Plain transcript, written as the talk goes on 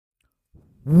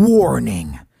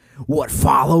Warning! What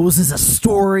follows is a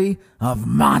story of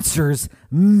monsters,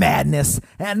 madness,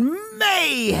 and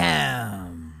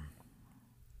mayhem.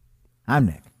 I'm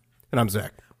Nick. And I'm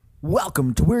Zach.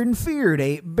 Welcome to Weird and Feared,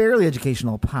 a barely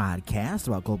educational podcast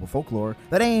about global folklore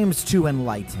that aims to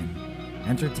enlighten,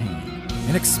 entertain,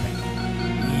 and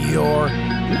expand your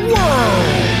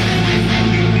world.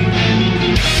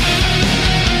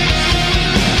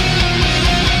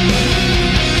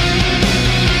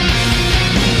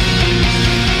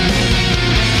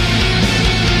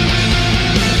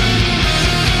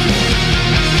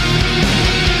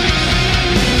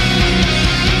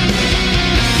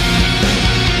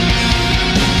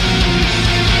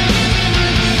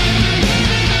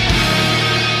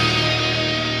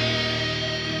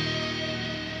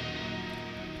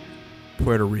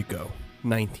 Puerto Rico,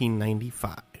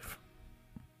 1995.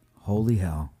 Holy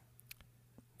hell.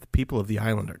 The people of the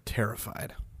island are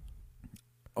terrified.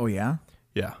 Oh, yeah?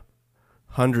 Yeah.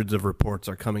 Hundreds of reports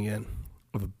are coming in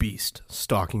of a beast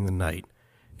stalking the night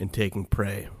and taking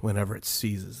prey whenever it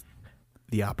seizes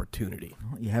the opportunity.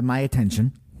 Well, you have my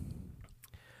attention.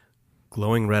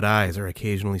 Glowing red eyes are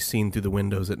occasionally seen through the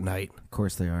windows at night, Of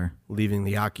course they are. leaving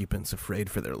the occupants afraid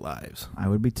for their lives. I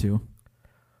would be too.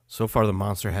 So far, the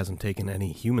monster hasn't taken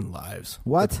any human lives.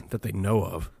 What? That they know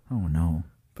of. Oh, no.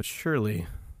 But surely,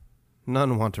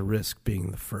 none want to risk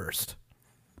being the first.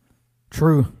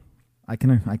 True. I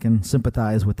can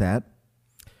sympathize with that.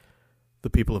 The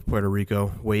people of Puerto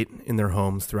Rico wait in their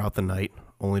homes throughout the night,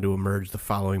 only to emerge the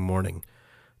following morning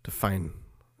to find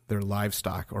their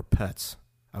livestock or pets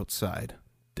outside,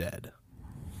 dead.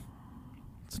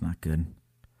 It's not good.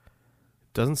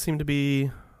 Doesn't seem to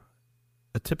be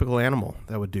a typical animal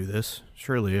that would do this.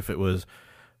 Surely, if it was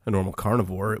a normal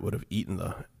carnivore, it would have eaten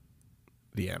the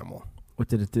animal. What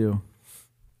did it do?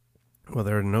 Well,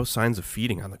 there are no signs of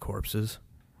feeding on the corpses.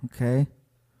 Okay.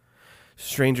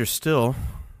 Stranger still,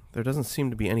 there doesn't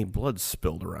seem to be any blood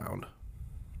spilled around.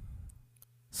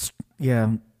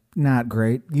 Yeah, not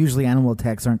great. Usually animal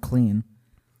attacks aren't clean.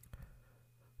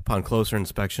 Upon closer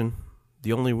inspection,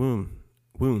 the only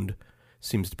wound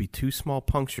seems to be two small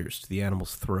punctures to the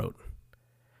animal's throat,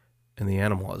 and the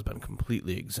animal has been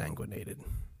completely exsanguinated.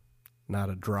 Not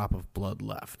a drop of blood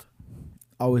left.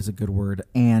 Always a good word,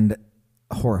 and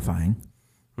horrifying.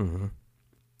 Mm-hmm.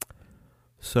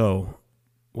 So,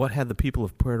 what had the people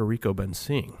of Puerto Rico been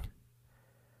seeing?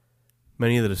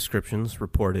 Many of the descriptions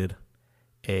reported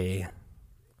a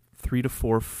 3 to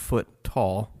 4 foot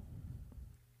tall,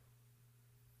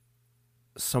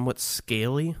 somewhat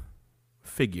scaly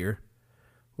figure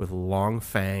with long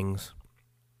fangs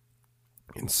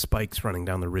and spikes running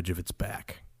down the ridge of its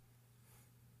back.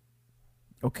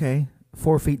 Okay.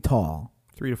 4 feet tall.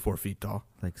 3 to 4 feet tall.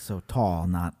 Like, so tall,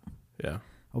 not... Yeah.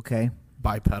 Okay.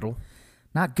 Bipedal.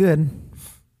 Not good.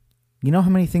 You know how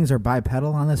many things are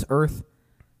bipedal on this earth?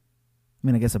 I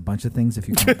mean, I guess a bunch of things if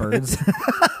you count birds.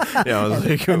 Yeah, I was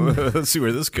like, let's see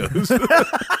where this goes.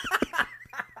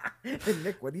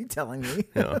 Nick, what are you telling me?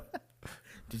 Yeah.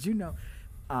 Did you know?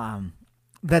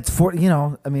 That's for,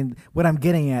 I mean, what I'm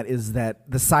getting at is that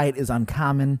the sight is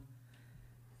uncommon,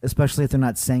 especially if they're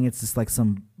not saying it's just like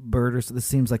some bird or so. This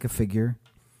seems like a figure.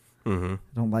 Mm-hmm.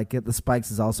 I don't like it. The spikes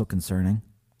is also concerning.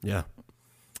 Yeah.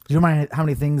 Do you mind how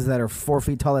many things that are 4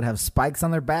 feet tall that have spikes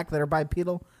on their back that are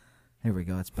bipedal? Here we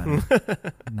go. That's better.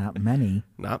 Not many.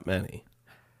 Not many.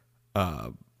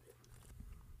 But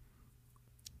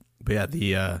yeah,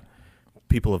 the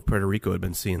people of Puerto Rico had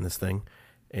been seeing this thing,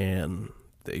 and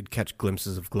they'd catch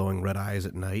glimpses of glowing red eyes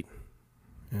at night.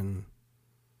 And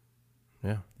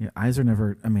yeah. Yeah, eyes are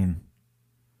never, I mean,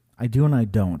 I do and I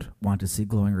don't want to see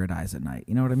glowing red eyes at night.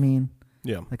 You know what I mean?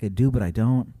 Yeah. Like I do, but I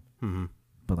don't. Mm-hmm.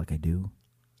 But like I do.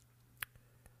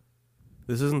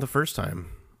 This isn't the first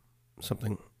time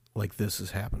something like this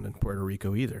has happened in Puerto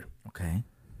Rico either. Okay.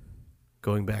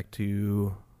 Going back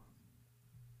to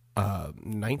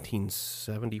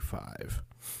 1975.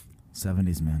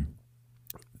 70s, man.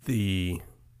 The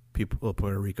people of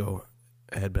Puerto Rico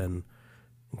had been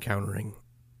encountering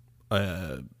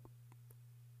a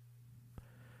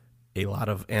lot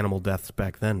of animal deaths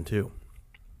back then, too.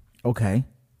 Okay.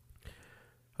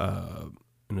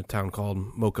 In a town called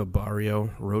Moca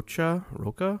Barrio Roca.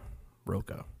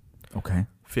 Okay.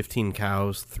 15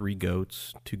 cows, 3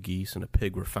 goats, 2 geese, and a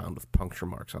pig were found with puncture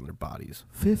marks on their bodies.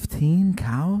 15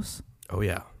 cows? Oh,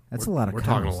 yeah. That's a lot of We're cows.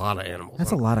 talking a lot of animals.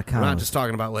 That's a lot of cows. We're not just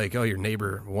talking about like, oh, your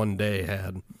neighbor one day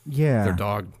had their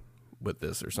dog with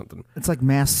this or something. It's like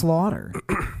mass slaughter.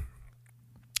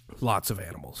 Lots of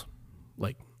animals.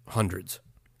 Like hundreds.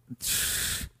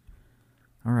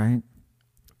 All right.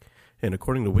 And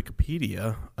according to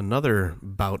Wikipedia, another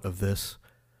bout of this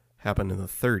happened in the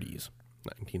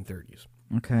 1930s.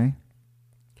 Okay.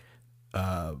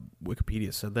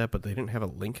 Wikipedia said that, but they didn't have a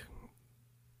link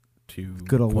to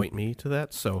Good old point me to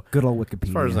that. So Good old Wikipedia.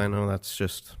 as far as I know, that's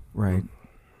just... Right.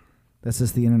 That's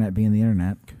just the internet being the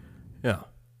internet. Yeah.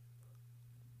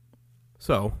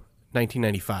 So,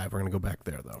 1995, we're going to go back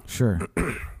there, though. Sure.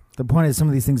 The point is some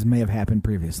of these things may have happened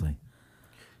previously.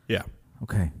 Yeah.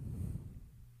 Okay.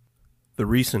 The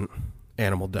recent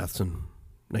animal deaths in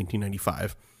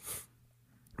 1995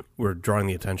 were drawing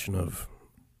the attention of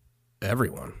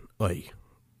everyone. Like,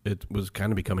 it was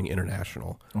kind of becoming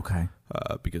international. Okay.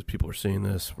 Because people were seeing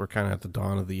this. We're kind of at the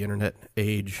dawn of the internet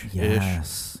age-ish.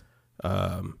 Yes.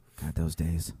 God, those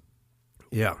days.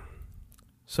 Yeah.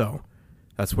 So,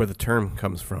 that's where the term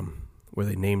comes from, where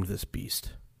they named this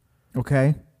beast.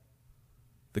 Okay.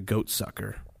 The goat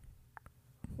sucker.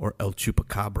 Or El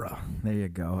Chupacabra. There you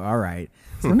go. All right.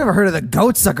 So I've never heard of the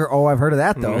goat sucker. Oh, I've heard of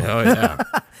that, though. Oh, yeah.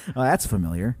 Oh, that's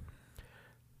familiar.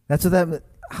 That's what that...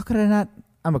 How could I not...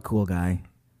 I'm a cool guy.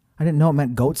 I didn't know it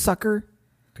meant goat sucker.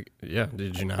 Yeah,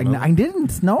 did you not know? I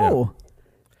didn't. No. Yeah.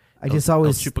 I just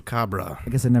always... El Chupacabra. I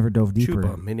guess I never dove deeper.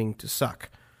 Chupa, meaning to suck.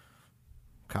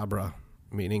 Cabra,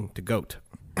 meaning to goat.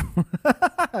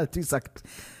 to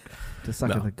suck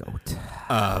No. at the goat.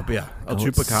 But yeah, El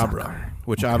Goat Chupacabra, sucker.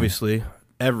 which obviously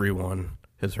everyone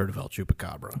has heard of El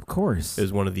Chupacabra. Of course.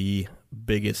 Is one of the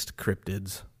biggest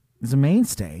cryptids. It's a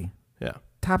mainstay. Yeah.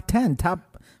 Top 10,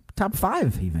 top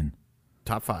 5 even.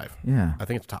 Top 5. Yeah. I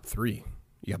think it's top 3.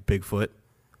 You got Bigfoot,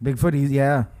 Bigfoot,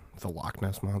 yeah. the Loch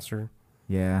Ness Monster,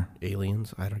 Yeah.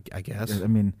 aliens, I guess. I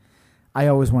mean, I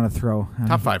always want to throw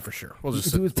Top 5 for sure. We'll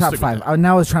just it was top 5.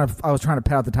 Now I was trying to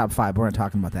pet out the top 5. But we're not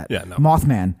talking about that. Yeah, no.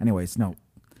 Mothman. Anyways, no.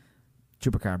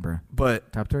 Chupacabra.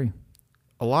 But Top 3.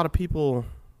 a lot of people,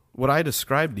 what I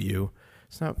described to you,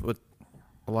 it's not what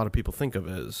a lot of people think of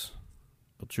as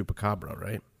El Chupacabra,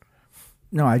 right?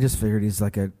 No, I just figured he's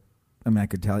like a. I mean, I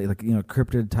could tell you, like, you know,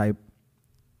 cryptid type,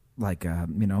 like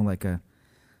you know, like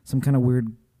some kind of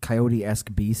weird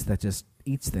coyote-esque beast that just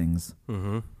eats things.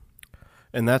 Mm-hmm.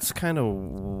 And that's kind of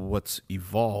what's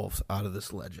evolved out of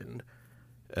this legend.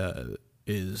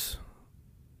 Is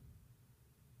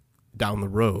down the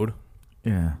road,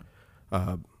 Yeah.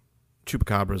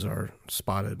 chupacabras are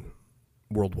spotted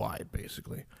worldwide,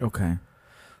 basically. Okay.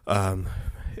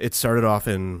 It started off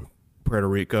in Puerto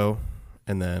Rico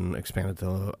and then expanded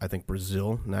to, I think,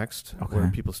 Brazil next, Okay.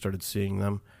 where people started seeing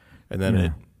them. And then Yeah.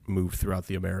 it moved throughout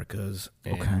the Americas.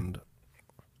 And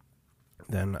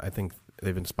then I think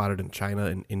they've been spotted in China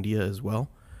and India as well.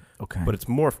 Okay. But it's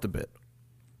morphed a bit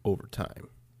over time.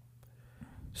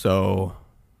 So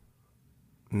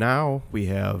now we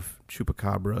have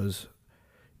chupacabras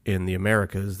in the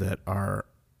Americas that are,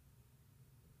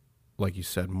 like you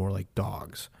said, more like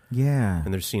dogs. Yeah.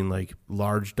 And they're seen like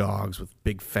large dogs with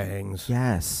big fangs.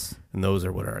 Yes. And those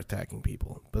are what are attacking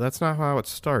people. But that's not how it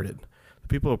started. The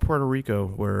people of Puerto Rico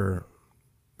were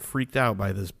freaked out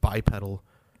by this bipedal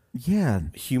Yeah.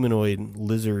 humanoid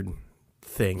lizard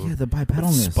thing. Yeah, the with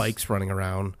bipedalness. spikes running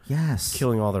around, Yes.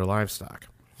 killing all their livestock.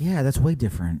 Yeah, that's way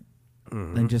different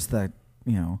than just the,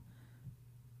 you know,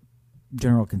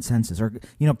 general consensus or,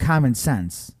 you know, common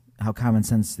sense. How common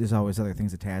sense, there's always other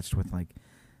things attached with, like,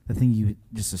 the thing you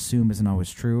just assume isn't always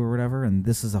true or whatever, and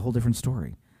this is a whole different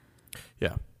story.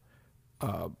 Yeah.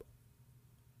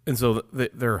 And so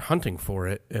they're hunting for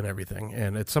it and everything.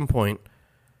 And at some point,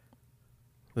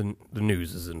 the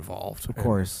news is involved. Of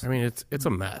course. I mean, it's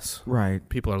a mess. Right.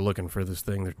 People are looking for this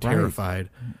thing. They're Right. terrified.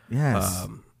 Yes.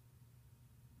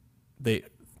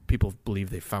 People believe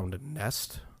they found a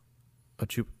nest, a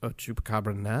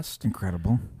chupacabra nest.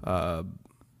 Incredible.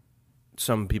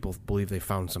 Some people believe they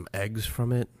found some eggs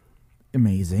from it.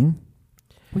 Amazing.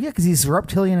 Well, yeah, because he's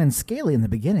reptilian and scaly in the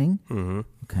beginning. Mm-hmm.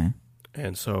 Okay.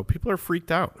 And so people are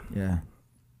freaked out. Yeah.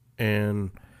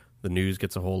 And the news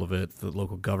gets a hold of it. The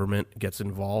local government gets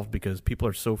involved because people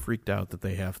are so freaked out that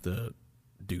they have to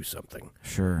do something.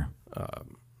 Sure.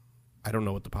 I don't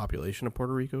know what the population of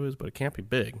Puerto Rico is, but it can't be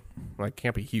big. Like, it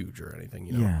can't be huge or anything,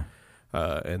 you know.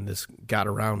 Yeah. And this got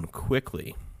around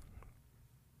quickly.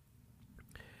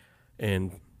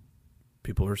 And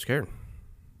people were scared.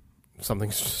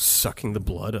 Something's sucking the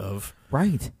blood of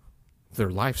Right.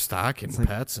 their livestock and It's like-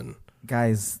 pets. And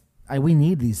Guys, we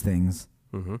need these things.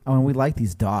 mm-hmm. I mean, we like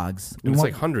these dogs. We it's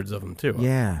want- like hundreds of them, too.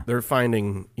 Yeah. They're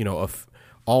finding, you know,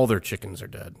 all their chickens are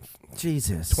dead.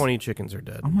 Jesus. 20 chickens are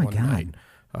dead. Oh, my one God. night.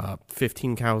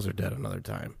 15 cows are dead another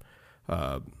time.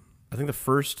 I think the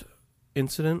first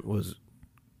incident was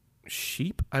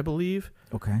sheep, I believe.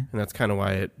 Okay. And that's kind of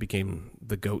why it became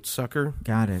the goat sucker.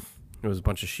 Got it. It was a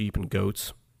bunch of sheep and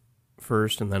goats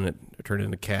first, and then it turned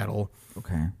into cattle.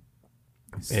 Okay.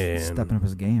 And Stepping up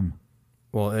his game.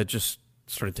 well, it just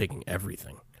started taking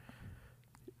everything.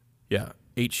 Yeah,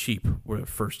 8 sheep were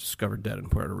first discovered dead in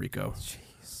Puerto Rico,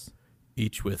 Jeez.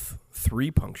 each with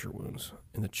 3 puncture wounds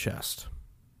in the chest.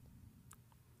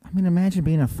 I mean, imagine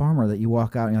being a farmer that you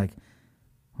walk out and you're like,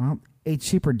 well, 8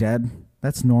 sheep are dead.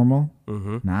 That's normal.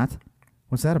 Mm-hmm. Not?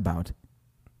 What's that about?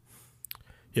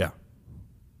 Yeah,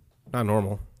 not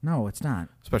normal, No, it's not.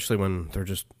 especially when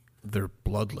they're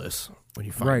bloodless when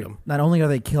you find Right. them. Not only are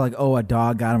they killed, like, oh, a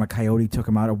dog got him, a coyote took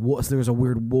him out. So there was a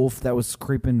weird wolf that was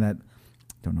creeping that,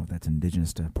 don't know if that's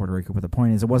indigenous to Puerto Rico, but the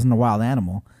point is it wasn't a wild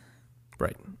animal.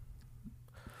 Right.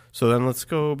 So then let's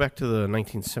go back to the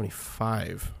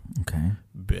 1975 Okay.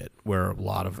 bit where a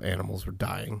lot of animals were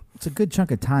dying. It's a good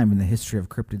chunk of time in the history of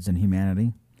cryptids and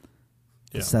humanity.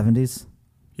 The Yeah. 70s.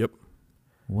 Yep.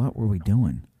 What were we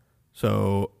doing?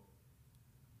 So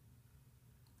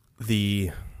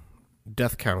the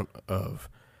death count of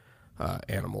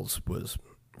animals was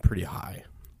pretty high.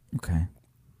 Okay.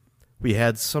 We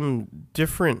had some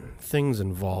different things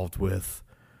involved with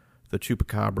the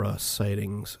Chupacabra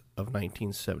sightings of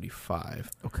 1975.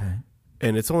 Okay.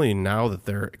 And it's only now that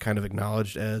they're kind of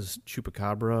acknowledged as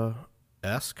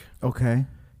Chupacabra-esque, Okay.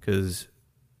 because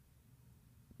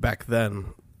back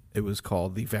then it was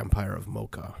called the Vampire of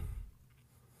Mocha.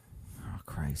 Oh,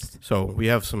 Christ. So we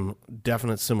have some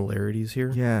definite similarities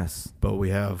here, Yes. but we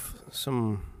have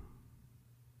some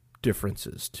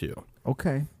differences too.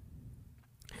 Okay.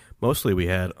 Mostly we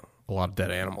had a lot of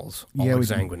dead animals, all Yeah, we did.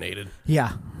 exsanguinated,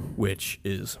 Yeah. which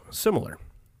is similar.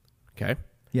 Okay?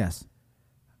 Yes.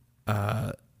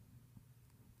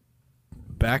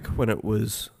 Back when it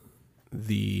was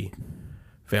the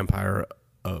Vampire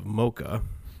of Mocha,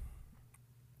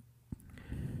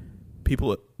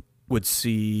 people would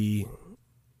see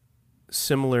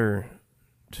similar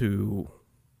to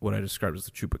what I described as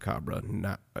the Chupacabra in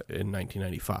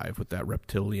 1995 with that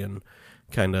reptilian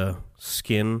kind of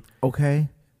skin. Okay.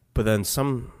 But then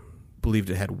some believed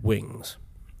it had wings.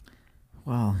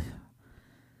 Well,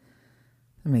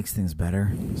 that makes things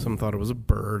better. Some thought it was a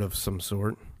bird of some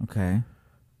sort. Okay.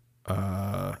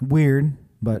 Weird,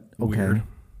 but okay. Weird.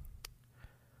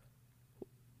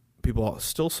 People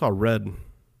still saw red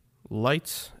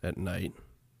lights at night,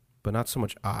 but not so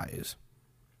much eyes.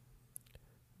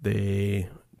 They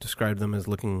described them as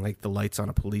looking like the lights on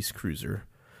a police cruiser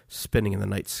spinning in the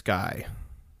night sky.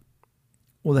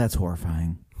 Well, that's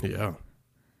horrifying. Yeah.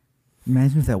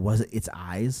 Imagine if that was its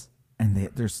eyes, and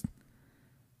there's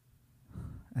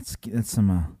that's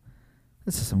some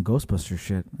this is some Ghostbuster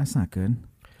shit. That's not good.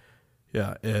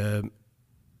 Yeah.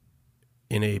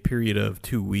 In a period of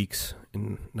 2 weeks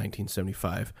in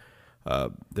 1975,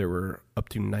 there were up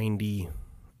to 90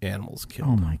 animals killed.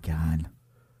 Oh my God.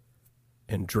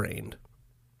 And drained.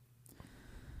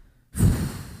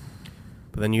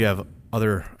 But then you have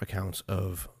other accounts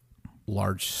of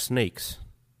large snakes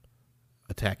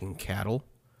attacking cattle,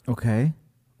 Okay.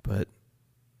 but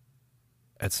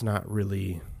that's not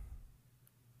really...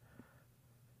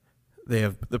 They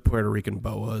have the Puerto Rican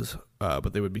boas,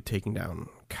 but they would be taking down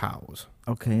cows.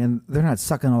 Okay, and they're not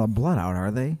sucking all the blood out,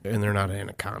 are they? And they're not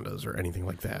anacondas or anything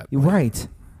like that. You're right.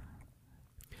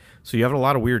 So you have a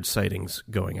lot of weird sightings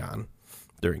going on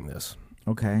during this.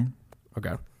 Okay.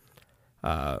 Okay.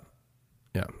 Yeah.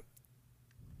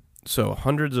 So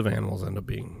hundreds of animals end up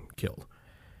being killed.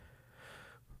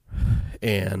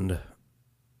 And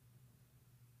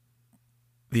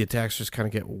the attacks just kind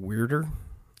of get weirder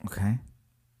Okay.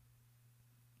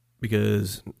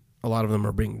 because a lot of them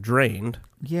are being drained.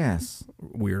 Yes.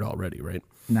 Weird already, right?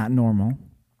 Not normal.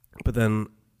 But then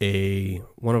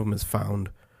one of them is found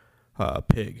a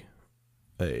pig.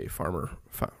 A farmer,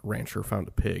 rancher found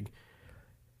a pig,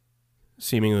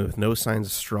 seemingly with no signs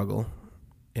of struggle,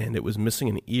 and it was missing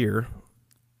an ear,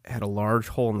 had a large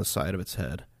hole in the side of its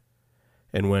head,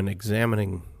 and when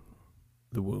examining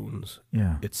the wounds,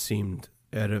 Yeah. it seemed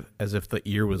as if the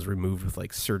ear was removed with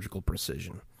like surgical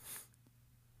precision.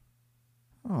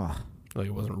 Oh. Like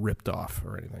it wasn't ripped off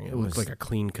or anything. It was- looked like a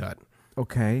clean cut.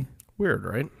 Okay. Weird,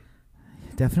 right?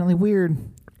 Definitely weird.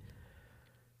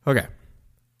 Okay.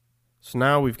 So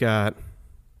now we've got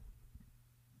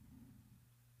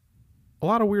a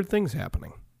lot of weird things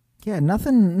happening. Yeah,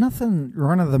 nothing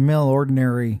run of the mill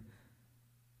ordinary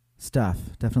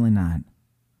stuff. Definitely not.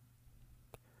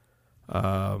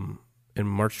 In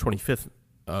March 25th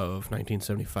of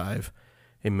 1975,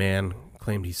 a man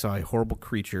claimed he saw a horrible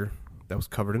creature that was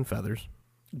covered in feathers,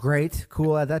 Great.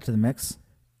 Cool. Add that to the mix.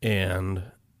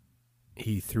 and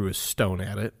he threw a stone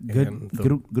at it, Good and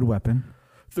good weapon.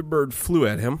 the bird flew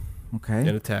at him Okay. and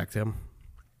attacked him,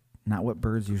 Not what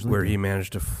birds usually where do. he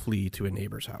managed to flee to a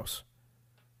neighbor's house.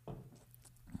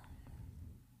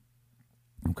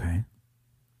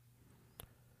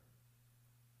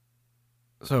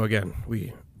 So again,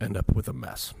 we end up with a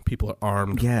mess. People are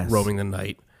armed, Yes. roaming the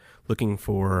night, looking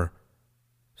for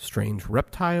strange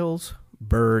reptiles,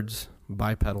 birds,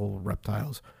 bipedal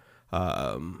reptiles,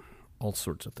 all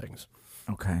sorts of things.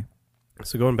 Okay.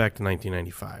 So going back to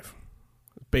 1995,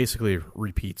 basically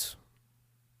repeats.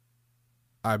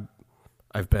 I've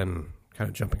been kind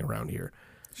of jumping around here,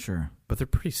 Sure. but they're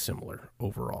pretty similar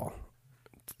overall.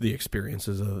 The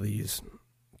experiences of these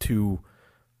two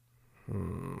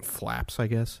flaps, I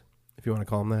guess, if you want to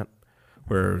call them that,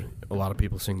 where a lot of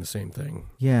people sing the same thing.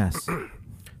 Yes.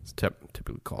 It's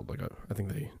typically called I think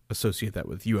they associate that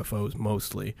with UFOs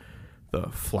mostly, the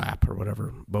flap or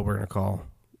whatever, but we're going to call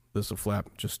this a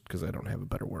flap just because I don't have a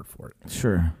better word for it.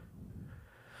 Sure.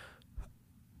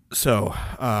 So,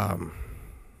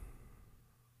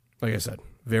 like I said,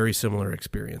 very similar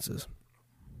experiences.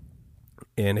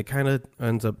 And it kind of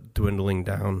ends up dwindling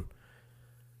down.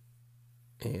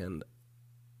 And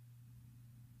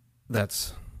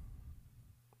that's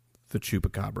the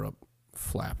Chupacabra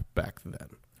flap back then.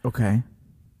 Okay.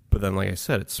 But then, like I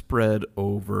said, it spread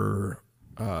over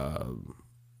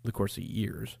the course of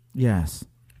years. Yes.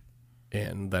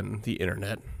 And then the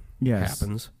internet Yes.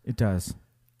 happens. It does.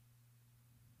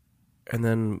 And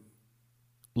then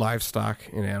livestock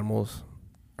and animals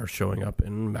are showing up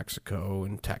in Mexico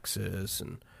and Texas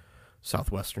and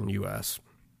southwestern U.S.,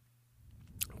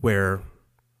 where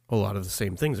a lot of the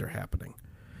same things are happening.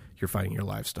 You're finding your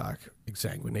livestock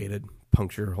exsanguinated,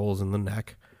 puncture holes in the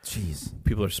neck. Jeez.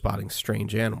 People are spotting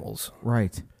strange animals.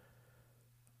 Right.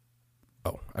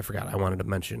 Oh, I forgot. I wanted to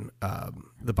mention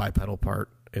the bipedal part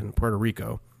in Puerto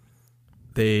Rico.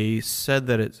 They said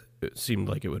that it seemed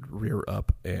like it would rear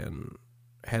up and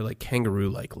had like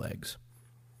kangaroo-like legs.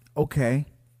 Okay.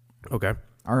 Okay.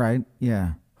 All right.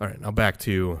 Yeah. All right. Now back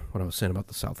to what I was saying about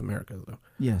the South America, though.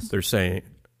 Yes. They're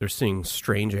seeing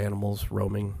strange animals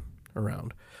roaming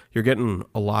around. You're getting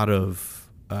a lot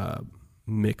of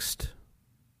mixed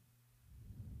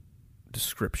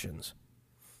descriptions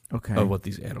Okay. of what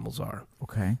these animals are.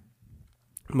 Okay.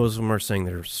 Most of them are saying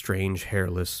they're strange,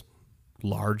 hairless,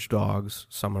 large dogs.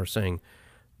 Some are saying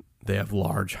they have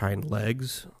large hind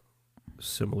legs,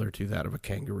 similar to that of a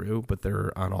kangaroo, but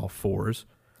they're on all fours.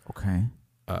 Okay.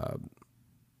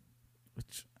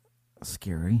 Which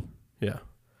scary. Yeah.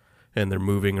 And they're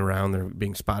moving around. They're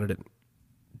being spotted at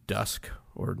dusk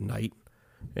or night,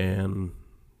 and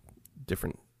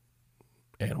different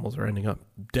animals are ending up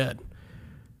dead.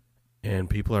 And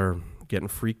people are getting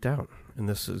freaked out. And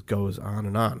this goes on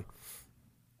and on.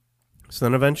 So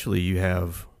then eventually you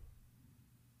have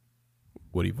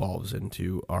what evolves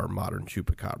into our modern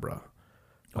Chupacabra.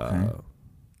 Okay.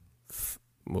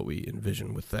 What we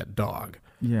envision with that dog.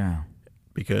 Yeah.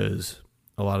 Because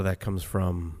a lot of that comes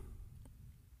from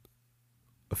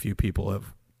a few people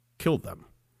have killed them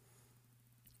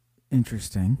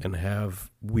Interesting. and have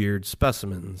weird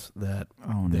specimens that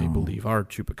Oh, they no. believe are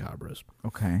Chupacabras.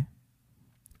 Okay.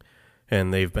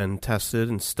 And they've been tested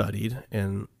and studied,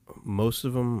 and most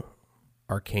of them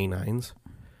are canines.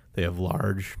 They have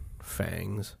large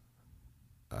fangs.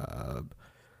 But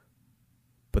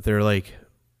they're like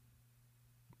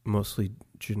mostly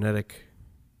genetic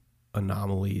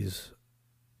anomalies,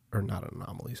 or not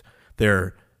anomalies.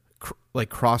 They're like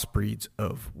crossbreeds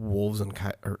of wolves and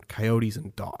or coyotes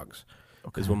and dogs,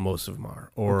 is what most of them are.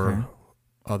 Or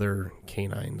other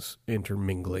canines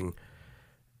intermingling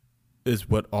is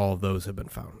what all of those have been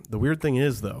found. The weird thing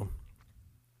is, though,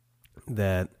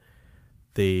 that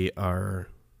they are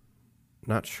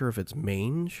not sure if it's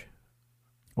mange.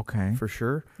 Okay. For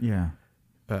sure. Yeah.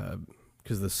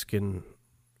 Because the skin,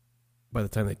 by the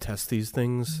time they test these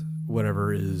things,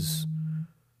 whatever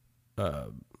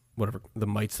the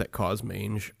mites that cause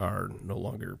mange are no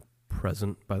longer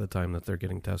present by the time that they're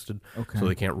getting tested. Okay. So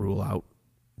they can't rule out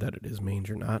that it is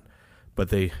mange or not.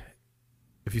 But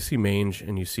if you see mange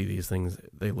and you see these things,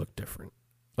 they look different.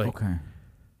 Like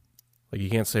you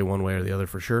can't say one way or the other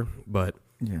for sure, but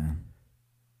yeah.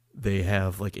 they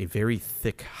have like a very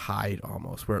thick hide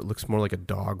almost, where it looks more like a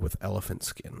dog with elephant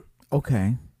skin.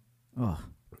 Okay. Oh.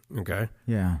 Okay.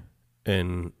 Yeah.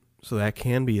 And so that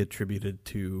can be attributed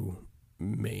to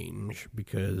mange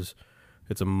because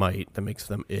it's a mite that makes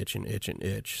them itch and itch and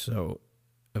itch. So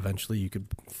eventually you could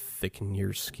thicken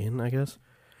your skin, I guess.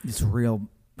 It's a real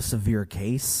severe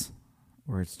case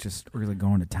where it's just really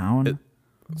going to town.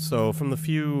 So from the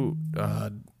few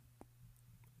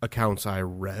accounts I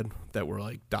read that were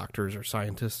like doctors or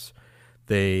scientists,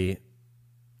 they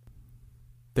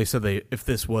said if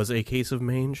this was a case of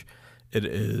mange, it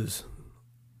is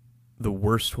the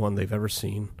worst one they've ever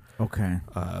seen. Okay.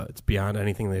 It's beyond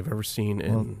anything they've ever seen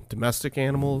in domestic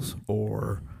animals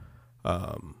or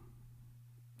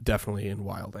definitely in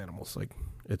wild animals. Like,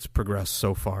 it's progressed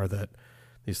so far that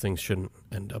these things shouldn't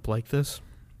end up like this.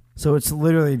 So it's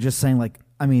literally just saying, like,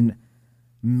 I mean,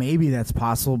 maybe that's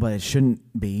possible, but it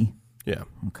shouldn't be. Yeah.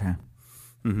 Okay.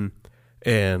 Mm-hmm.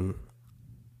 And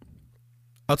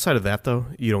outside of that, though,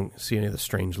 you don't see any of the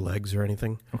strange legs or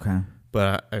anything. Okay.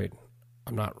 But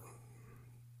I'm not.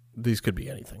 These could be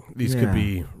anything. These could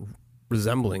be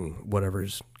resembling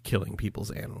whatever's killing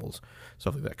people's animals,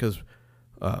 stuff like that. Because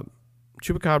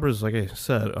chupacabras, like I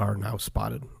said, are now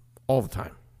spotted all the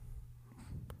time.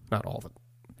 Not all the time.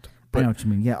 I know what you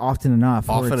mean. Yeah, often enough.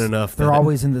 Often enough. They're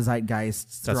always in the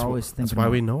zeitgeist. They're always thinking. That's why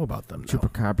we know about them now.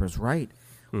 Chupacabras, right?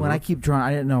 Mm-hmm. When I keep drawing,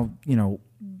 I didn't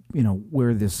know,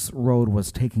 where this road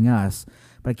was taking us,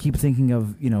 but I keep thinking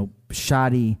of,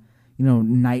 shoddy,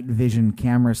 night vision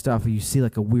camera stuff. You see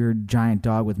like a weird giant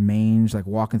dog with mange, like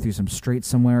walking through some street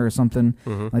somewhere or something.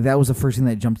 Mm-hmm. Like that was the first thing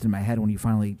that jumped in my head when you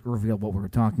finally revealed what we were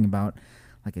talking about.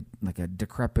 Like a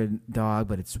decrepit dog,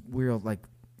 but it's weird, like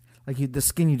the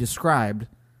skin you described.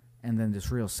 And then just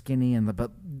real skinny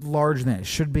but larger than it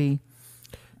should be.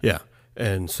 Yeah.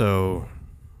 And so,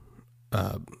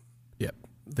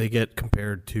 they get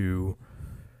compared to,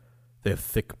 they have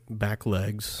thick back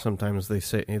legs. Sometimes they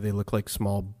say they look like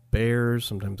small bears.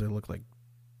 Sometimes they look like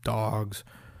dogs.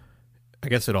 I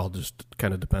guess it all just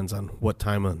kind of depends on what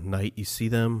time of night you see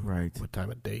them. Right. What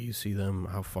time of day you see them,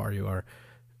 how far you are.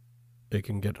 It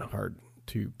can get hard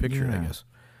to picture, I guess.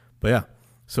 But yeah,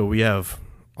 so we have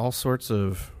all sorts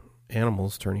of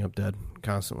animals turning up dead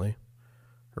constantly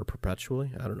or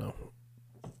perpetually. I don't know.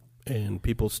 And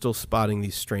people still spotting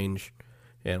these strange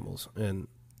animals. And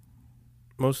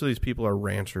most of these people are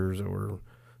ranchers or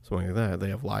something like that. They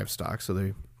have livestock, so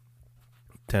they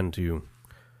tend to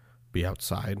be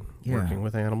outside working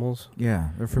with animals. Yeah,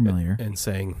 they're familiar. And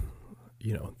saying,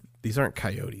 these aren't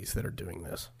coyotes that are doing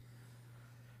this.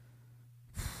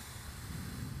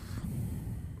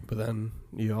 But then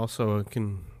you also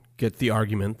can get the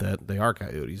argument that they are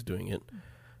coyotes doing it.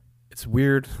 It's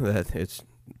weird that it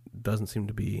doesn't seem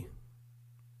to be,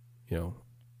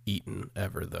 eaten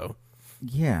ever, though.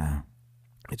 Yeah.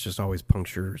 It's just always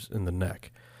punctures in the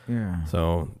neck. Yeah.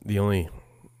 So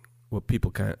what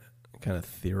people kind of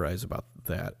theorize about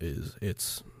that is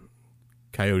it's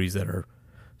coyotes that are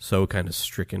so kind of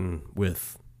stricken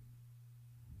with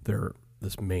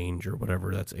this mange or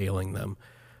whatever that's ailing them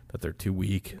that they're too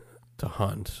weak to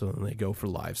hunt, so then they go for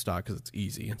livestock because it's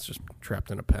easy. It's just trapped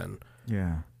in a pen.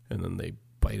 Yeah. And then they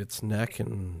bite its neck,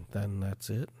 and then that's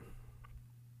it.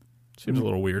 Seems a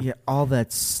little weird. Yeah, all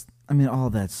that's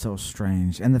so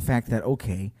strange. And the fact that,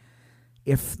 okay,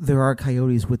 if there are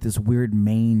coyotes with this weird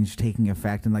mange taking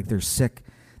effect and, like, they're sick,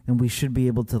 then we should be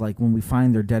able to, like, when we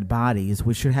find their dead bodies,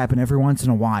 which should happen every once in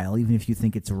a while, even if you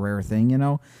think it's a rare thing,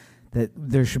 that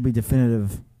there should be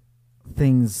definitive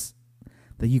things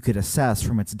that you could assess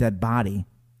from its dead body,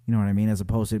 you know what I mean, as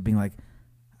opposed to it being like,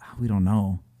 we don't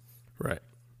know. Right.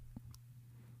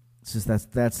 It's just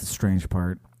that's the strange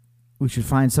part. We should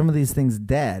find some of these things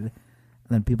dead, and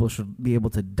then people should be able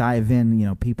to dive in,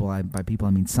 by people I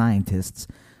mean scientists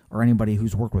or anybody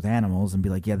who's worked with animals and be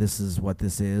like, yeah, this is what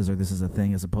this is, or this is a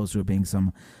thing, as opposed to it being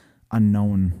some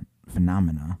unknown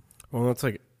phenomena. Well, that's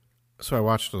like, so I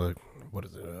watched,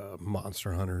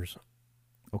 Monster Hunters.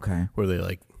 Okay. Where they,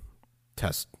 like,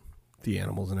 test the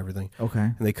animals and everything. Okay.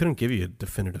 And they couldn't give you a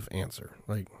definitive answer.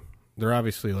 Like, they're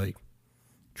obviously, like,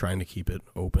 trying to keep it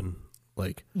open.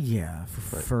 Like, yeah,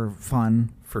 for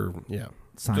fun. For,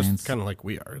 science. Just kind of like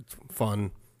we are. It's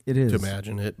fun. It is. To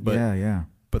imagine it. But, yeah.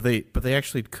 But they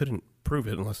actually couldn't prove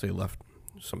it unless they left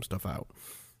some stuff out.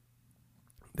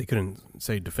 They couldn't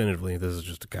say definitively this is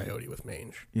just a coyote with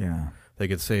mange. Yeah. They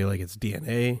could say, like, its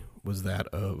DNA was that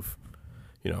of,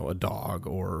 a dog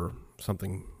or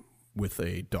something with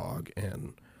a dog.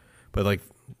 But, like,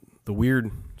 the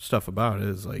weird stuff about it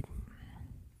is, like,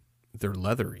 they're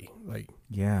leathery. Like,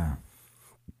 yeah.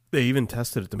 They even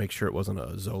tested it to make sure it wasn't a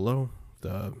Zolo,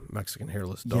 the Mexican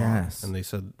hairless dog. Yes. And they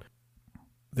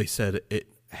said it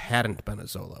hadn't been a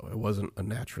Zolo. It wasn't a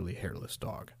naturally hairless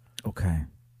dog. Okay.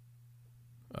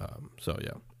 So,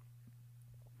 yeah.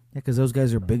 Yeah, because those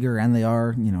guys are bigger, and they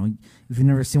are, if you've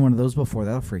never seen one of those before,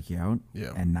 that'll freak you out.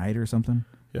 Yeah. At night or something.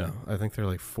 Yeah, I think they're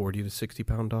like 40 to 60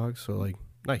 pound dogs, so, like,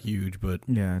 not huge, but...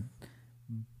 Yeah.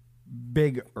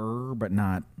 Bigger, but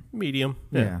not... medium.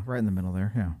 Yeah, right in the middle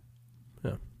there, yeah.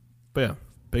 Yeah. But, yeah,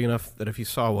 big enough that if you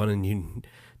saw one and you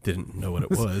didn't know what it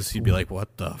was, you'd be like,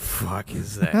 what the fuck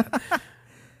is that?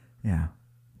 Yeah.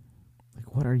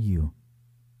 Like, what are you?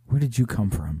 Where did you come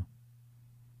from?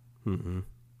 Mm-hmm.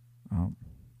 Oh.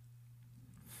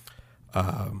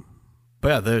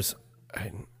 But yeah,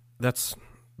 that's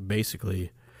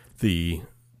basically the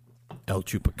El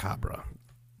Chupacabra.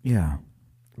 Yeah.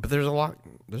 But there's a lot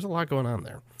going on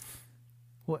there.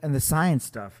 Well, and the science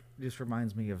stuff just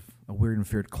reminds me of a Weird and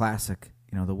Feared classic,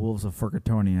 The Wolves of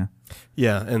Furcatonia.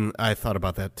 Yeah, and I thought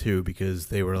about that too because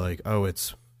they were like, oh,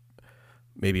 it's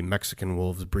maybe Mexican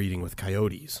wolves breeding with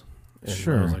coyotes. And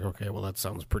Sure. I was like, okay, well, that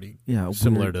sounds pretty Yeah,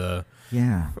 similar weird.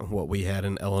 to what we had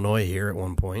in Illinois here at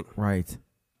one point. Right.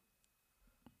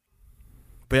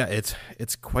 But yeah,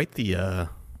 it's quite the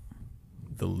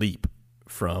leap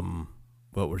from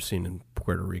what we're seeing in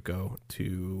Puerto Rico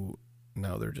to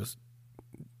now they're just,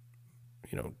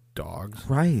 dogs.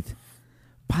 Right.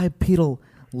 Bipedal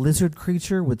lizard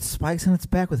creature with spikes on its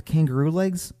back with kangaroo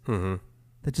legs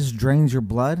that just drains your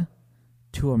blood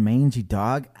to a mangy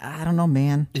dog. I don't know,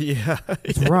 man. Yeah.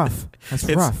 It's rough. That's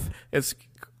rough. It's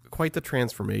quite the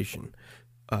transformation.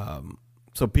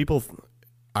 So people,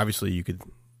 obviously you could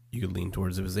lean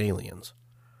towards it was aliens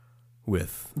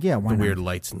with Yeah, why the not? weird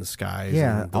lights in the skies.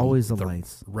 Yeah, and always the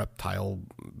lights. Reptile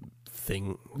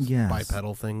thing, Yes.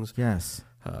 bipedal things. Yes.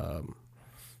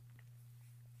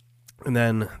 And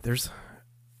then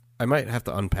I might have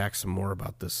to unpack some more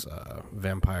about this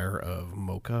vampire of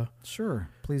Mocha Sure.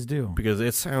 Please do. because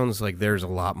it sounds like there's a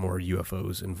lot more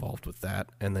UFOs involved with that.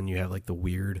 And then you have like the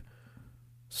weird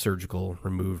surgical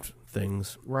removed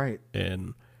things. Right.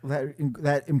 And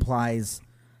That implies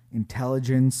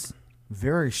intelligence,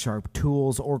 very sharp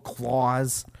tools or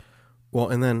claws. well,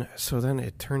 and then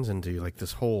it turns into like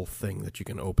this whole thing that you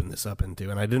can open this up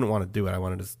into. And I didn't want to do it. I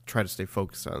wanted to try to stay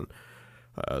focused on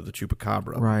the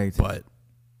Chupacabra. Right. But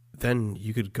then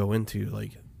you could go into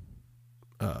like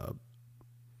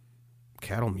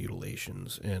cattle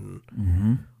mutilations and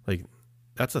like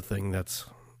that's a thing that's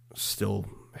still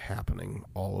happening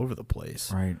all over the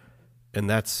place. Right. And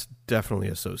that's definitely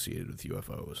associated with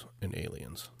UFOs and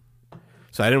aliens.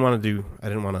 So I didn't want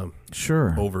to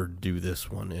Sure. overdo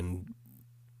this one and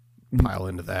pile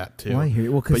into that too. Well, I hear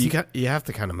you. Well, 'cause but you have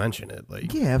to kind of mention it,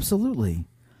 like Yeah, absolutely.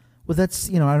 Well, that's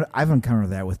I've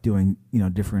encountered that with doing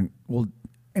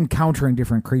encountering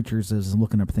different creatures as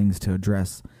looking up things to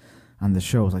address on the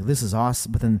shows. Like this is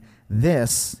awesome, but then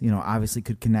this obviously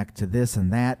could connect to this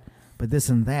and that, but this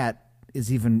and that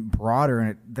is even broader,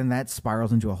 and then that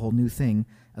spirals into a whole new thing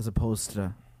as opposed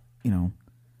to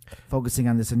focusing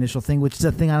on this initial thing, which is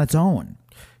a thing on its own.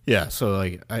 yeah. So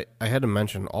like I had to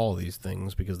mention all of these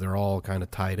things because they're all kind of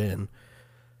tied in.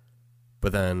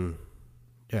 But then,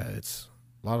 yeah, it's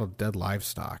a lot of dead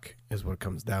livestock is what it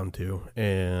comes down to.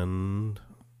 And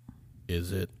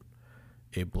is it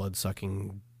a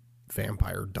blood-sucking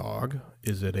vampire dog?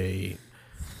 Is it a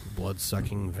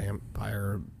blood-sucking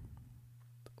vampire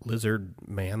lizard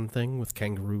man thing with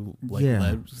kangaroo-like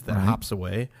legs that hops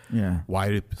away? Yeah. Why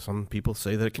do some people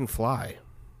say that it can fly?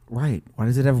 Right. Why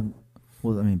does it have?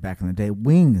 Well, I mean, back in the day,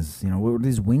 wings. Where do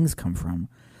these wings come from?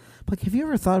 But like, have you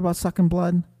ever thought about sucking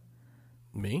blood?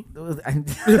 Me?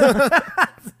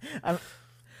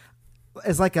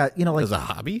 It's like a like As a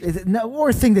hobby? or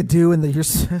a thing to do in your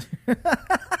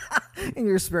in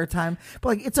your spare time. But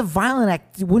like, it's a violent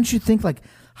act. Wouldn't you think? Like,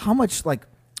 how much like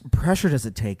pressure does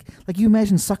it take? Like, you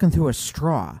imagine sucking through a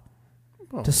straw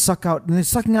to suck out, and they're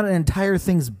sucking out an entire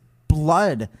thing's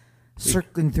blood,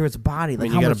 circling through its body. Like,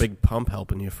 I mean, you got a big pump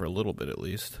helping you for a little bit at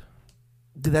least.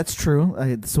 That's true.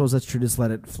 I suppose that's true. Just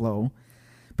let it flow.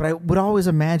 But I would always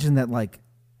imagine that, like,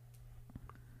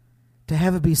 to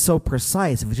have it be so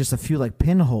precise, if it's just a few like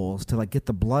pinholes to like get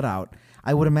the blood out,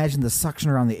 I would imagine the suction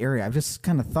around the area. I've just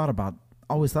kind of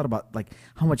always thought about like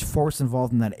how much force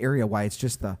involved in that area. Why it's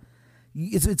just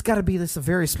it's got to be this a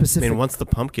very specific. I mean, once the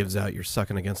pump gives out, you're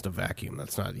sucking against a vacuum.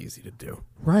 That's not easy to do.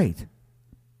 Right.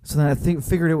 So then I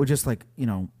figured it would just like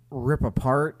rip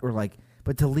apart or like.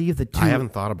 But to leave the two... I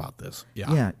haven't thought about this.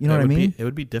 Yeah. Yeah, you know what I mean? It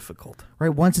would be difficult. Right,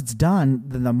 once it's done,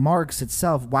 then the marks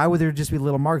itself, why would there just be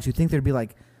little marks? You'd think there'd be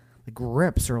like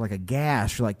rips or like a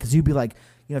gash, or like, because you'd be like,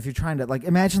 if you're trying to, like,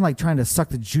 imagine like trying to suck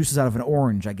the juices out of an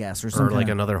orange, I guess, or something. Or like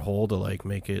another hole to like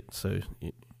make it so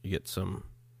you get some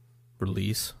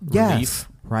release. Yes, relief,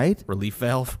 right? Relief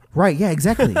valve. Right, yeah,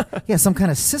 exactly. Yeah, some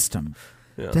kind of system.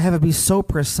 Yeah. To have it be so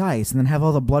precise and then have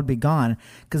all the blood be gone,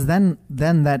 because then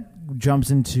that jumps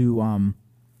into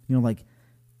like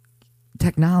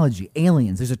technology,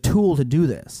 aliens. There's a tool to do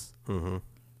this. Mm-hmm.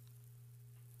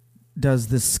 Does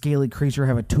this scaly creature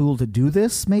have a tool to do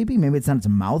this? Maybe it's not its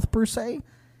mouth per se,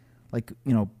 like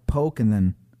poke and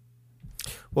then.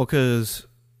 Well, because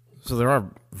there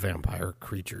are vampire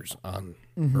creatures on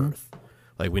Earth.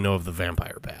 Like we know of the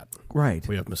vampire bat. Right.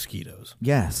 We have mosquitoes.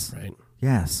 Yes. Right.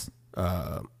 Yes.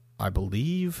 I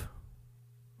believe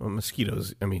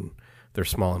mosquitoes. I mean, they're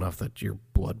small enough that your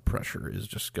blood pressure is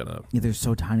just gonna. Yeah, they're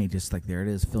so tiny, just like there it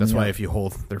is. That's why if you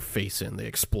hold their face in, they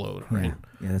explode, right?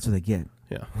 Yeah, that's what they get.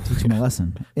 Yeah. Teach them a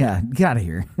lesson. Yeah, get out of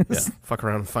here. Yeah, fuck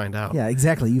around and find out. Yeah,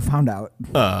 exactly. You found out.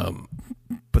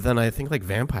 But then I think like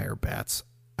vampire bats,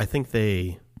 I think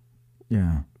they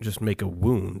just make a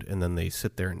wound and then they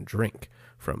sit there and drink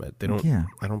from it. They don't. Yeah.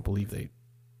 I don't believe they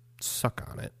suck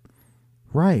on it.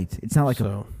 Right. It's not like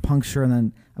a puncture and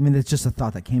then, I mean, it's just a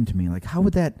thought that came to me. Like, how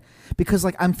would that, because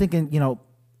like I'm thinking,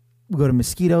 we go to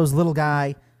mosquitoes, little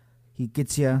guy, he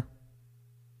gets you.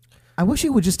 I wish he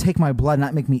would just take my blood and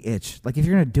not make me itch. Like, if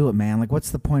you're going to do it, man, like,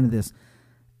 what's the point of this?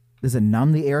 Does it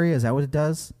numb the area? Is that what it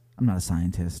does? I'm not a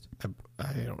scientist.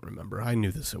 I don't remember. I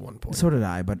knew this at one point. So did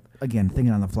I, but again,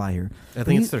 thinking on the fly here. I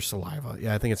think it's their saliva.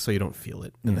 Yeah, I think it's so you don't feel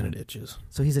it, and then it itches.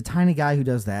 So he's a tiny guy who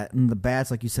does that, and the bats,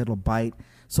 like you said, will bite.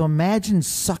 So imagine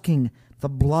sucking the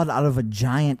blood out of a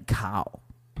giant cow.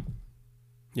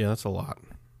 Yeah, that's a lot.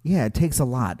 Yeah, it takes a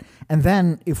lot. And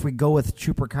then if we go with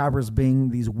chupacabras being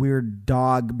these weird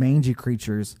dog, mangy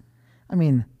creatures, I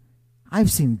mean, I've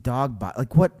seen dog bite.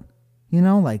 Like what?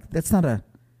 Like that's not a...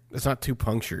 It's not two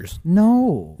punctures.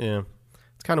 No. Yeah.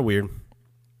 It's kind of weird.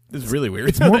 It's really weird.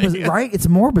 It's more right? It's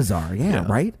more bizarre. Yeah,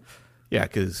 right? Yeah,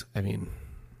 because, I mean,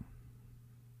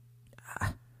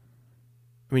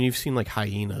 you've seen, like,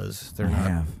 hyenas. I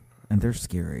have, and they're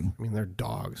scary. I mean, they're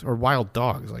dogs. Or wild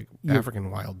dogs, like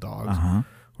African wild dogs. Uh-huh.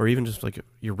 Or even just, like,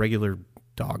 your regular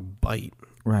dog bite.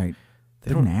 Right.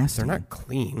 They're nasty. They're not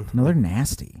clean. No, they're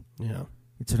nasty. Yeah.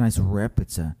 It's a nice rip.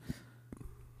 It's a...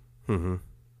 Mm-hmm.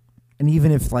 And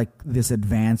even if, like, this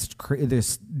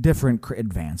different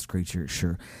advanced creature,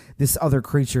 sure, this other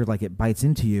creature, like, it bites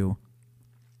into you,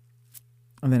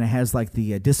 and then it has, like,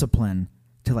 the discipline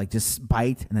to, like, just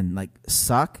bite and then, like,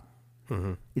 suck.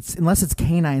 Mm-hmm. Unless its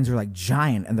canines are, like,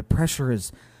 giant and the pressure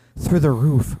is through the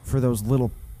roof for those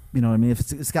little, you know what I mean? If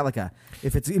it's got, like,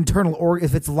 if its internal, or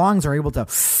if its lungs are able to,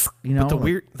 But the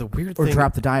weird or thing,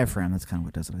 drop the diaphragm, that's kind of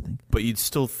what does it, I think. But you'd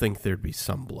still think there'd be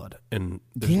some blood, and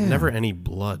there's never any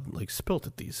blood, like, spilt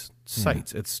at these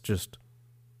sites. It's just...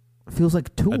 It feels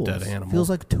like tools. A dead animal. Feels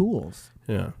like tools.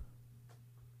 Yeah.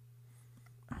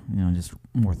 Just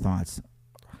more thoughts.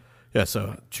 Yeah,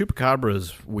 so Chupacabra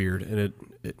is weird, and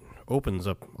it opens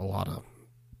up a lot of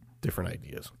different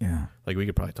ideas. Yeah. Like, we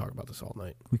could probably talk about this all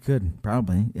night. We could,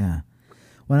 probably, yeah.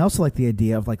 Well, I also like the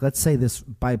idea of, like, let's say this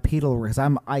bipedal, because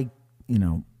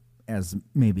as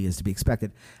maybe is to be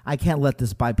expected, I can't let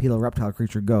this bipedal reptile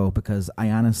creature go because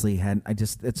I honestly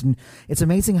it's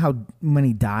amazing how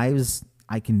many dives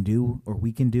I can do or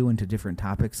we can do into different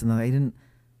topics, and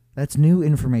that's new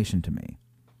information to me.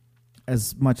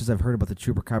 As much as I've heard about the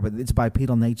chupacabra, its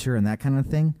bipedal nature and that kind of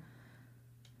thing,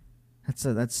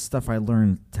 that's stuff I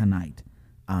learned tonight.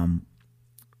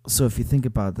 So if you think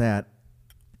about that,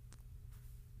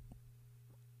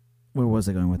 where was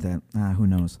I going with that? Who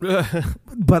knows?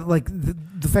 But like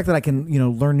the fact that I can,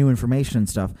 learn new information and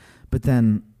stuff, but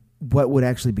then what would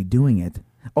actually be doing it?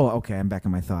 Oh, okay, I'm back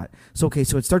on my thought. So it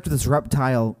starts with this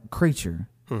reptile creature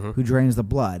who drains the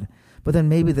blood, but then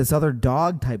maybe this other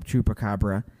dog-type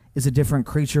chupacabra is a different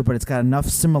creature, but it's got enough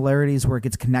similarities where it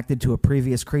gets connected to a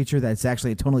previous creature that's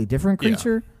actually a totally different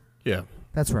creature. Yeah.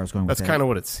 That's where I was going with that. That's kind of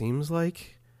what it seems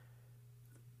like,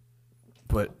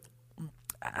 but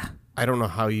I don't know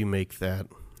how you make that...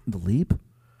 The leap?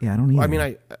 Yeah, I don't either. I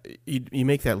mean, you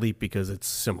make that leap because it's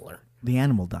similar. The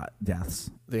animal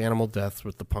deaths. The animal deaths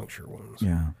with the puncture wounds.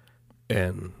 Yeah.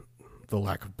 And the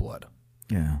lack of blood.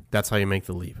 Yeah. That's how you make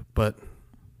the leap. But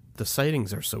the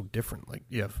sightings are so different. Like,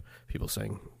 you have people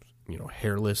saying,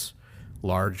 hairless,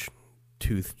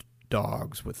 large-toothed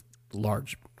dogs with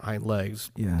large hind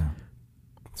legs. Yeah.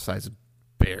 Size of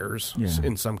bears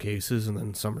in some cases, and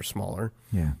then some are smaller.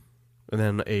 Yeah. And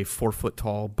then a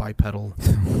 4-foot-tall bipedal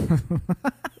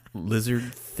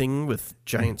lizard thing with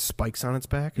giant spikes on its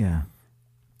back. Yeah.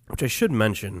 Which I should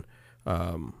mention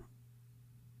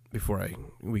before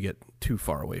we get too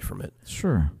far away from it.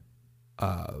 Sure.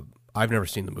 I've never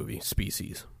seen the movie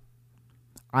Species.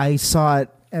 I saw it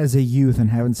as a youth and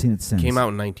haven't seen it since. Came out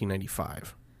in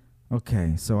 1995.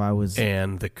 Okay, so I was...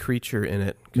 And the creature in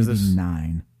it... Maybe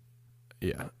 9.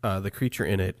 Yeah. The creature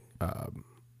in it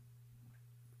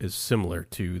is similar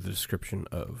to the description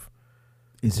of...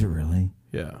 Is it really?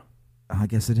 Yeah. I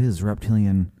guess it is.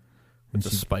 Reptilian... With the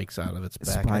spikes out of its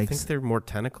back. Spikes. I think they're more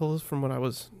tentacles from what I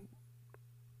was...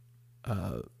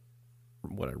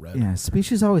 what I read. Yeah,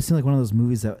 Species always seemed like one of those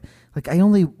movies that... Like, I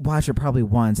only watched it probably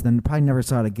once, and then probably never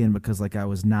saw it again because, like, I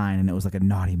was 9, and it was, like, a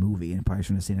naughty movie, and probably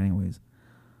shouldn't have seen it anyways.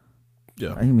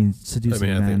 Yeah. I mean, seducing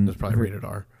men. I think it's probably rated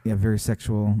R. Yeah, very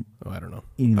sexual. Oh, I don't know.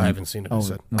 I haven't seen it.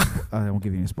 No, I won't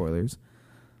give you any spoilers.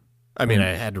 I mean, I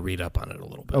had to read up on it a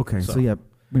little bit. Okay, so yeah,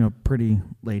 pretty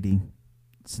lady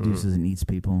seduces and eats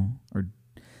people. Or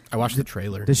I watched the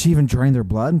trailer. does she even drain their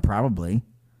blood? Probably.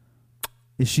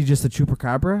 Is she just a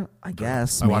chupacabra? I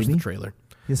guess. I watched the trailer.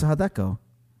 Yeah, so how'd that go?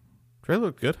 Trailer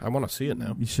looked good. I want to see it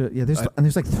now. You should. Yeah,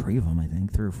 there's like 3 of them, I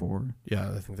think, 3 or 4. Yeah,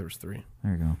 I think there was 3.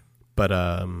 There you go. But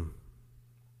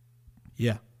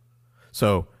yeah.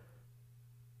 So,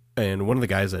 and one of the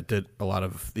guys that did a lot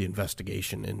of the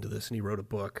investigation into this, and he wrote a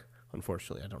book.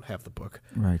 Unfortunately, I don't have the book.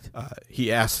 Right.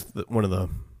 He asked one of the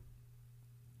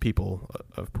people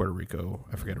of Puerto Rico.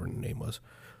 I forget what her name was.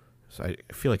 So I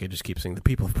feel like I just keep saying the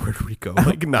people of Puerto Rico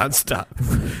like nonstop.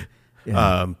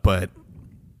 Yeah. But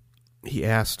he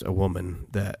asked a woman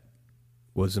that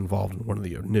was involved in one of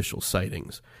the initial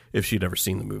sightings if she'd ever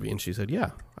seen the movie, and she said,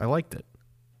 "Yeah, I liked it."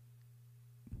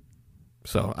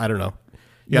 So I don't know.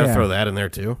 You got to throw that in there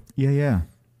too. Yeah.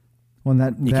 Well,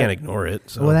 you can't ignore it.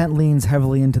 So. Well, that leans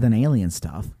heavily into the alien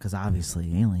stuff because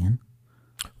obviously alien.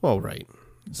 Well, right.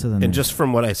 So then, and just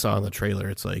from what I saw in the trailer,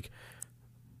 it's like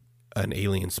an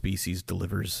alien species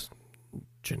delivers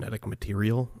genetic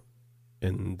material,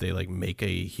 and they like make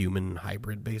a human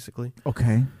hybrid, basically.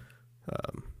 Okay.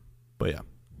 But yeah,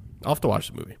 I'll have to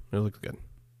watch the movie. It looks good.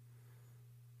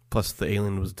 Plus, the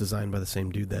alien was designed by the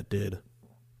same dude that did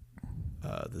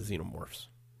the Xenomorphs,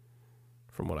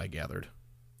 from what I gathered.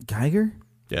 Geiger?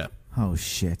 Yeah. Oh,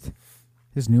 shit.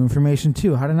 There's new information,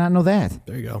 too. How did I not know that?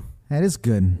 There you go. That is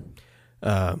good.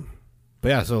 But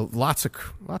yeah, so lots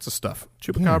of stuff.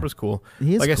 Chupacabra's cool.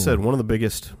 He is like cool. I said, one of the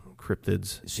biggest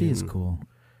cryptids. She is cool.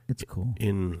 It's cool.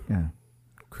 In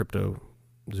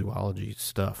cryptozoology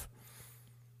stuff.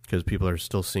 Because people are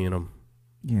still seeing them.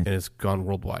 Yeah. And it's gone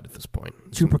worldwide at this point.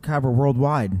 Chupacabra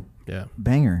worldwide. Yeah.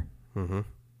 Banger. Mm-hmm.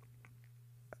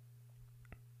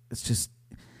 It's just...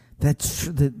 That's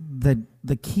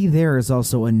the key there is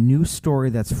also a new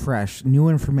story that's fresh, new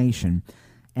information,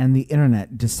 and the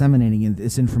internet disseminating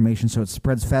this information so it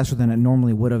spreads faster than it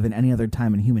normally would have in any other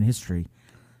time in human history.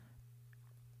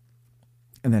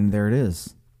 And then there it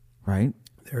is, right?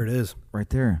 There it is. Right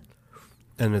there.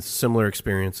 And it's similar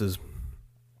experiences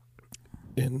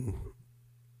in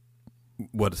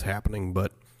what is happening,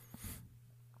 but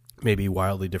maybe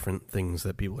wildly different things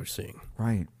that people are seeing.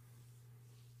 Right.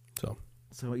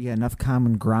 So yeah, enough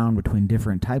common ground between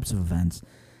different types of events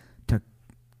to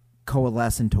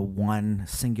coalesce into one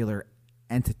singular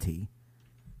entity,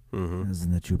 as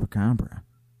in the Chupacabra.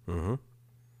 Mm-hmm.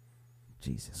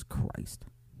 Jesus Christ.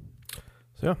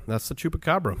 So yeah, that's the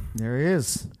Chupacabra. There he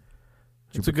is.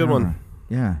 It's a good one.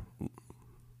 Yeah.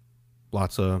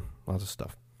 Lots of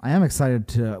stuff. I am excited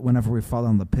to whenever we fall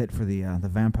down the pit for the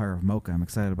Vampire of Mocha. I'm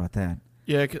excited about that.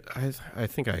 Yeah, I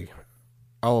think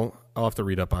I'll have to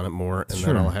read up on it more, and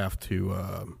then I'll have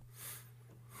to.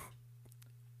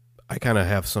 I kind of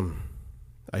have some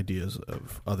ideas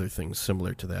of other things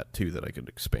similar to that too that I could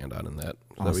expand on in that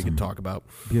we could talk about.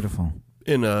 Beautiful.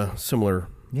 In a similar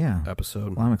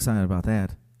episode. Well, I'm excited about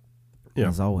that. Yeah,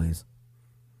 as always.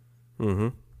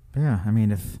 Mm-hmm. Yeah, I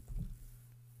mean, if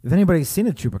anybody's seen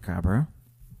a Chupacabra,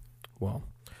 well,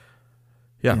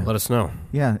 yeah, let us know.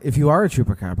 Yeah, if you are a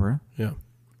Chupacabra, yeah.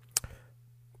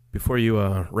 Before you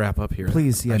wrap up here,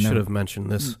 please, I should have mentioned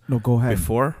this. No, go ahead.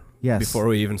 Before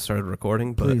we even started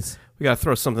recording, but please. We got to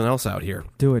throw something else out here.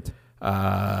 Do it.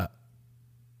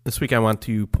 This week I want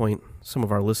to point some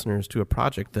of our listeners to a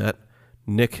project that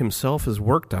Nick himself has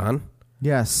worked on.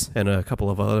 Yes. And a couple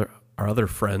of our other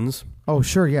friends. Oh,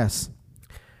 sure, yes.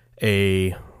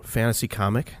 A fantasy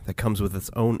comic that comes with its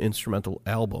own instrumental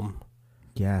album.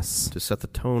 Yes. To set the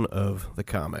tone of the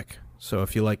comic. So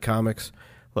if you like comics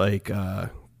like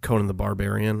Conan the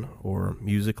Barbarian or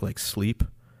music like Sleep,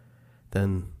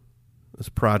 then this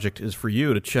project is for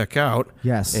you to check out.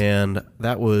 Yes. And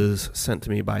that was sent to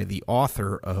me by the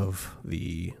author of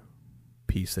the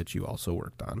piece that you also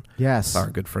worked on. Yes. Our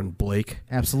good friend Blake.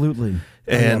 Absolutely.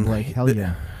 And Blake, hell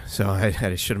yeah. So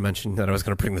I should have mentioned that I was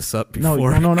going to bring this up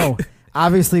before. No.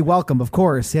 Obviously welcome, of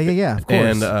course. Yeah, of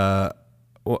course. And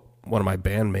one of my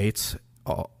bandmates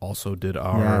also did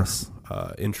our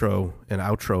intro and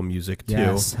outro music too.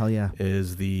 Yes, hell yeah.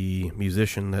 Is the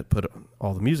musician that put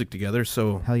all the music together.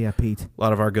 So hell yeah, Pete. A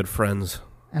lot of our good friends.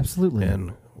 Absolutely.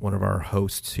 And one of our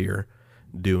hosts here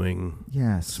doing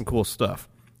some cool stuff.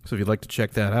 So if you'd like to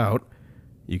check that out,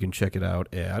 you can check it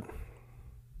out at,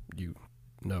 you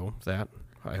know that,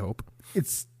 I hope.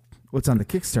 It's what's on the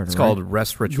Kickstarter, It's called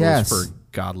Rest Rituals for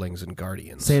Godlings and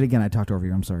Guardians. Say it again. I talked over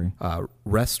you. I'm sorry.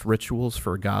 Rest Rituals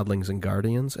for Godlings and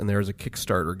Guardians, and there's a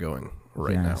Kickstarter going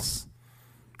now.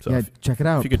 So check it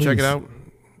out. If you could check it out,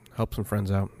 help some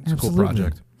friends out. It's Absolutely. a cool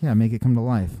project. Yeah, make it come to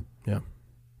life. Yeah.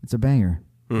 It's a banger.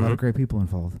 A lot of great people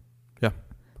involved. Yeah.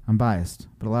 I'm biased,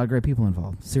 but a lot of great people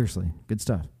involved. Seriously, good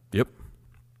stuff. Yep.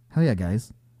 Hell yeah,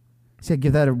 guys. See, I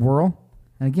give that a whirl.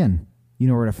 And again, you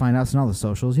know where to find us on all the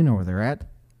socials. You know where they're at.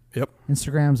 Yep.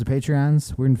 Instagrams, the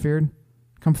Patreons, Weird and Feared.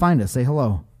 Come find us. Say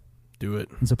hello. Do it.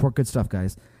 And support good stuff,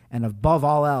 guys. And above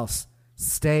all else,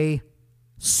 stay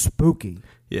spooky.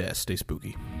 Yeah, stay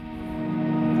spooky.